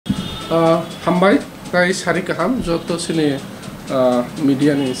हामबाय गाय सारि गाहाम जत सिनि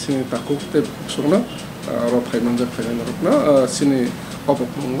मीडिया नि सिनि ताकुते सुंनो रफाय मंजा फायना नरकना सिनि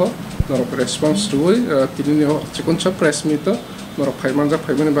अबकमंगो नरक रेस्पॉन्स रुई तिनि चिकन सब प्रेस मीट नरफाय मंजा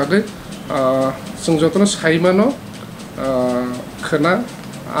फायबने बागै जों जतनो साइमानो खोना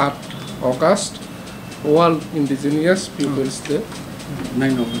 8 अगस्त वर्ल्ड इंडिजिनियस पीपल्स डे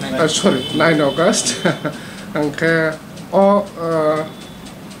 9 अगस्त अंखे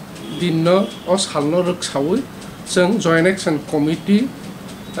दिनो सालनो रखसावै जों जॉइंट एक्शन कमिटी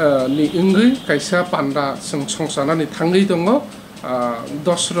नि इंगै कायसा पांडा जों संसानानि थांगै दङ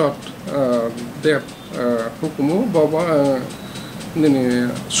दशरथ देव हुकुमु नि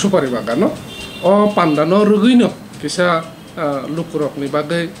सुपारि बागान पांडानो रगैनो किसा लुकुरकनि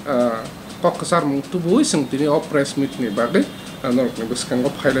बागै कक्सार मुंतुबुइ जों दिनै प्रेस मीटनि बागै नरकनि बसकांगो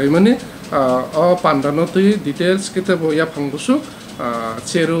फायलाय माने पांडानो तुइ डिटेल्स किताब या फांगुसु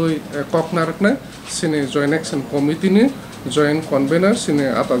चेरुई koknaraknai sini joint action committee ni joint convener sini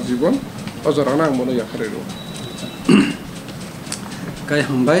ata jibon ojorana angmono yakhreru kai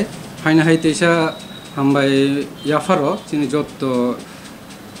hambai haina hai teisa hambai yafaro sini jotto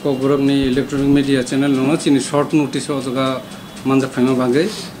boromni electronic media channel no sini short notice ojoga manja phaima bagai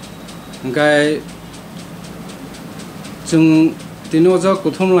kai jung tinoja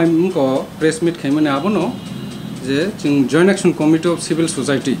kothumnai ko press meet khaimane abono जे जों joint action committee of civil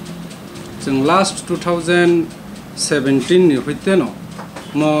society जों last 2017 नि होते न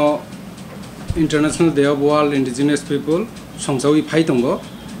म international day of world indigenous people संसावी phi दंगो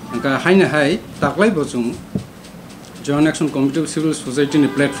का हाइना high ताक्लाइ बजों joint action committee of civil society नि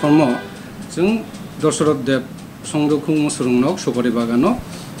platform जों दशरथ देव हुकुमु स्वरवं नokgo सुपारि बागान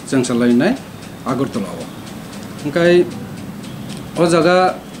जों सालायनाय आगरतलाव ओंखाय ओ जागा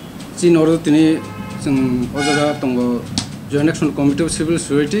चिनरो तिनि जों अजागा tongo joint action committee of civil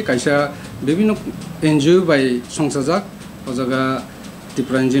society कायसा विभिन्न NGO bye songchajak अजागा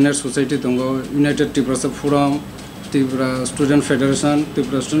Tripura engineer society tongo United Tripura forum Tripura student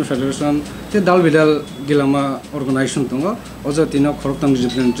federation ते दाल बिदाल गिलामा अर्गेनाइजेशन tongo अजा तिनो खरकतां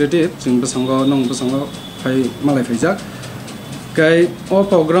रिप्रेजेंटेटिव जों बसंगो नं बसंगो फाय मालाय फायजाक गाय ओ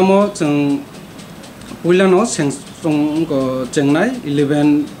प्रोग्रामो जों पुइलानो सेंसंगो चेंनाय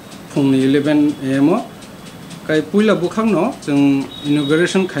 11 फुंनि 11 AM kai puila bukhangno जों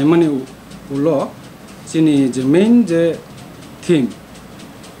इनॉग्रेशन खायमानि उलो जोंनि जे मेन जे थीम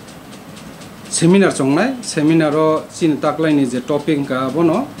सेमिनार चंनाय सेमिनारो चिन ताक्लाइनि जे टॉपिक का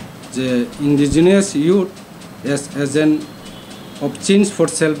बनो जे indigenous youth as agent of change for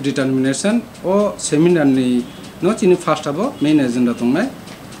self determination O seminar नि नो चिन फास्ट आबो मेन एजेंडा तंनाय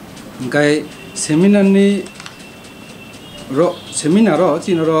गाय सेमिनारनि सेमिनारो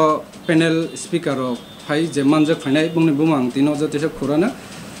चिनरो पैनल स्पीकर फाइ जे मानजक फाइनाय बुंनि बुमां तिनो जतेसे Khurana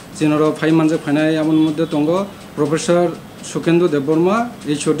चिनरो phi मानजक फाइनाय Aman Madhya दंगो professor सुकेंदु Debbarma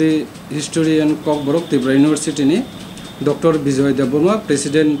HOD history and Kokborok Tripura university नि doctor विजय Debbarma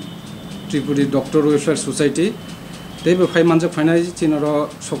president Tripuri doctor welfare society तेबो phi मानजक फाइनाय चिनरो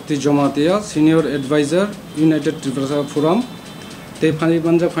शक्ति Jamatia senior adviser United Tripura forum ते phi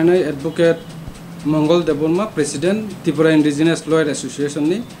मानजक फाइनाय advocate मंगल Debbarma president Tripura indigenous lawyer association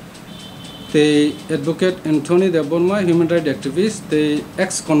नि ते advocate Anthony Debbarma human right activist ते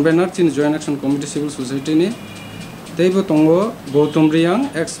x convener चिन joint action committee civil society नि तेबो तंगो Gautam Reang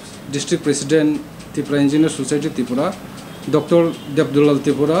x district president Tripura engineer society Tripura doctor देवदुलाल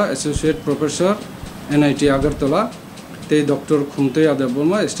Tripura associate professor NIT Agartala ते doctor खुमतया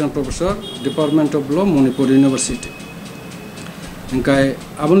Debbarma assistant professor department of law Manipur university ओंखाय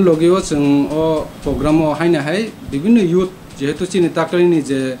आबन लगियो जों ओ प्रोग्रामो हायना हाय विभिन्न youth जेहेतु चिनि ताक्लाइनि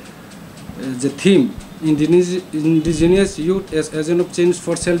जे theme indigenous youth as agent of change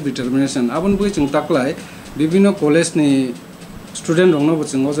for self determination आबन बय जों ताक्लाइ विभिन्न college नि स्टूडेंट रंनो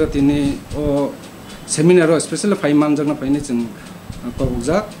जों अजा तिनि ओ सेमिनारो स्पेशल फाइ मानजकना फाइनि जों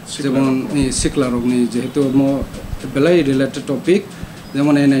ककजाक जेमन नि सिखलारकनि जेहेतु मो बेलाय रिलेटेड टॉपिक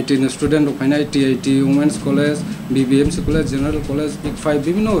जेमन NIT student फाइनाय TIT women's college BBMC college general college big 5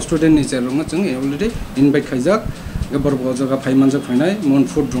 विभिन्न स्टूडेंट नि जेरंगा जों अलरेडी इनवाइट खाइजाक गबरबो जगा फाइ मानजक फाइनाय मन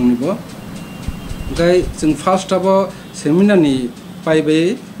फुड रंनिबो गाय जों फार्स्ट आबो सेमिनार नि पाइबे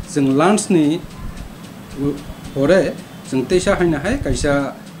जों लंच नि हरे जों तेसा हायना हाय कायसा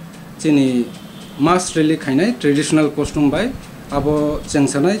चिनि मास रेली खाइनाय ट्रेडिशनल कस्ट्यूम बाय आबो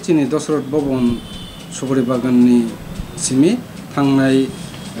जेंसानाय चिनि दशरथ भवन सुपारि बागान नि सिमि थांनाय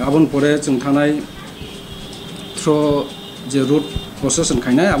आबन परे जों थानाय थ्रो जे रूट प्रोसेसन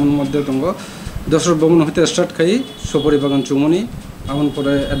खाइनाय आबन मध्य दंगो दशरथ भवन होते स्टार्ट खाइ सुपारि बागान चुमुनि आबन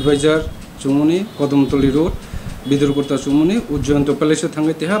परे adviser चुमुनि कदमतली root bidur kurta chumuni Joint Palace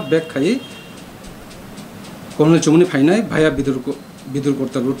thangwi teha back khai Colonel Chowmuhani phainai bhaya bidur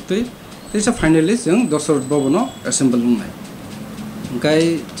kurta route teisa finally जों Dasarath Bhavano assemble lungnai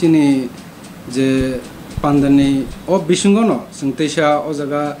gai chini je pandani o bisingono जों teisa o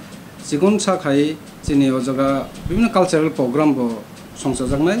jaga sigon sa khai chini o jaga bibhinno cultural program bo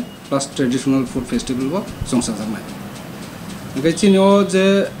songchajaknai plus traditional food festival bo songchajaknai gai chini o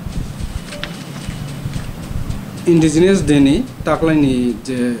je indigenous day ni taklai ni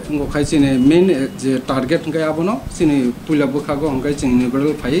je wngkha chini main je target ngai abono chini puila bukhago wngkha chini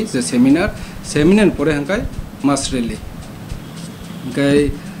inaugural phai je seminar pore wngkha mass rally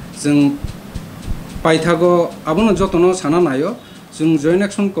ngai जों paithago abono jotono sana nayo जों Joint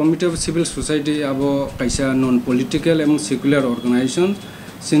Action Committee of Civil Society abo kaisa non political and secular organization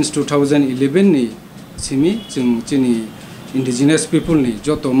since 2011 ni simi जों chini indigenous people ni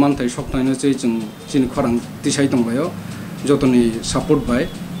joto manthai soktaino chei जों chini khorang tisai tongbayo jotoni support bai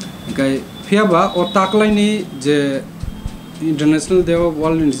gai phiaba o taklai ni je international day of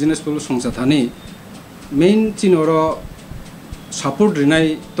world indigenous people songchathani main chinoro support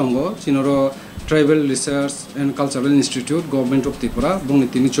rinai tongo chinoro Tribal Research and Cultural Institute Government of Tripura bungni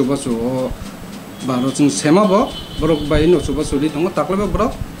tini choba so baro chung sema bo borok bai no choba soli tongo taklai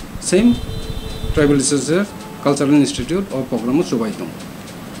bo same Tribal Research Cultural Institute or program chobai tong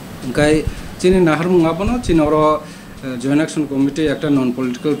gai chini nahar munga bono chinoro Joint Action Committee একটা non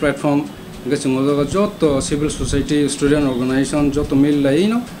political platform gai chungo joto civil society student organization joto mil lai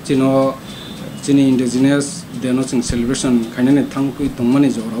no chini indigenous deno chung celebration khainane thangwi tongmani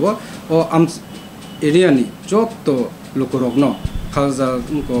jorabo o am area ni joto lokorokno khajak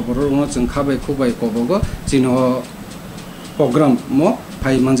ko bororno chung khabai khubai kobogo chino program mo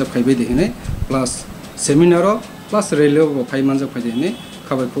phai manja phaibe dekhine plus seminar plus rally bo phai manja phai dekhine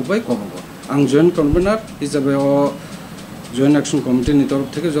khabai khubai kobogo ang Joint Convener hisabe o Joint Action Committee ni torof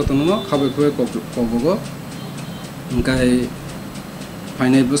theke jotono khabai khubai kobogo ngai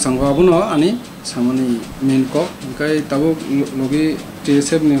phainai bo sangwa abono ani samani main ko ngai tabo logi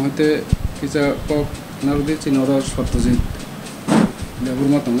TSF ni hote kisa ko narudi chinoro shortjit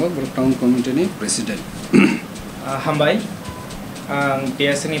leburma tongo town committee ni president hambai ang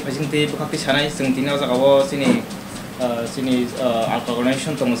TSF ni Bisingtwi bukhakti sanai जों tinau jagao sini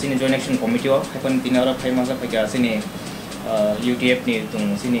organization tongo sini Joint Action Committee o haipon tinau ra phai masa phaiga sini UTF ni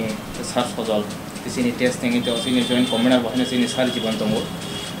tongo sini sar sojol sini test ni to sini Joint Convener bahne sini sar jibon tongo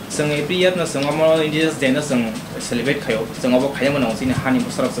जों every year na जों amo indigenous day na जों celebrate khayo जों abo khaya mano sini hani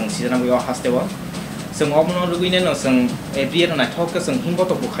bwsarok जों sidana bo hastewa जों abo no luguine no जों every year na thok जों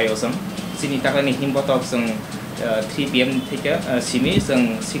himbotok bo khayo जों sini taklai himbotok जों 3 PM theke simi जों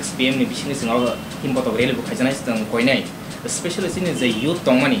 6 PM ni bisini जों abo himbotok rally bo khaijanai जों koinai especially sini je youth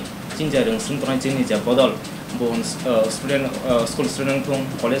tongmani jinja rung sum tonai jini je bodol bon student school student thung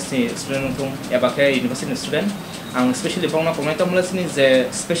college ni student thung eba ke university student ang especially bangna komai tamla sini je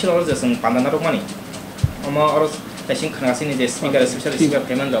special or je sing pandana rokmani ama or tasing khana sini je speaker special speaker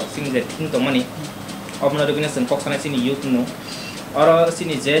payment dok sini je thing tongmani obna rogina sing koksana sini youth no or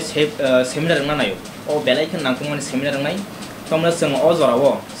sini je seminar na nayo o belai khan nangkongmani seminar nai tamla sing o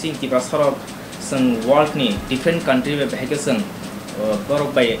jorawo sing ti basarok sing world ni different country be behekesang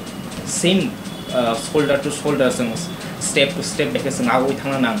borok by same shoulder to shoulder sing step to step behekesang agoi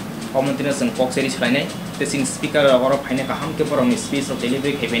thangna nang omontina sing kokseri chlainai sing speaker or phaine ka hamke borong speech of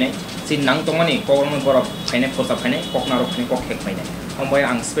delivery khebinai sin nang tongmani korong borok phaine khosa phaine koknaro phaine kok khek phaine ambai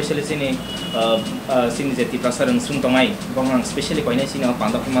ang specially sini sini je tipra sarang sung tongai bong ang specially koine sini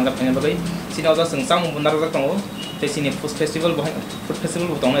panda phamanda phaine bagai sini oda sing sang bundar jak tongo te sini food festival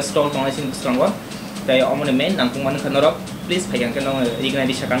bo tongai stall tongai sini strongwa tai amone main nang tongman khanaro please phaigang ke nang igna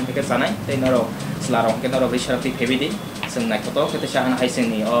di sakang pheke sanai tai naro slarong ke naro research phebidi जों नायखौथ' खेते साहाना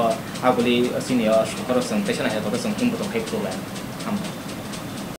हाइसेंनि आगुलि सिनि सखर जों तेसना Heather जों हिमबो दं खाय problem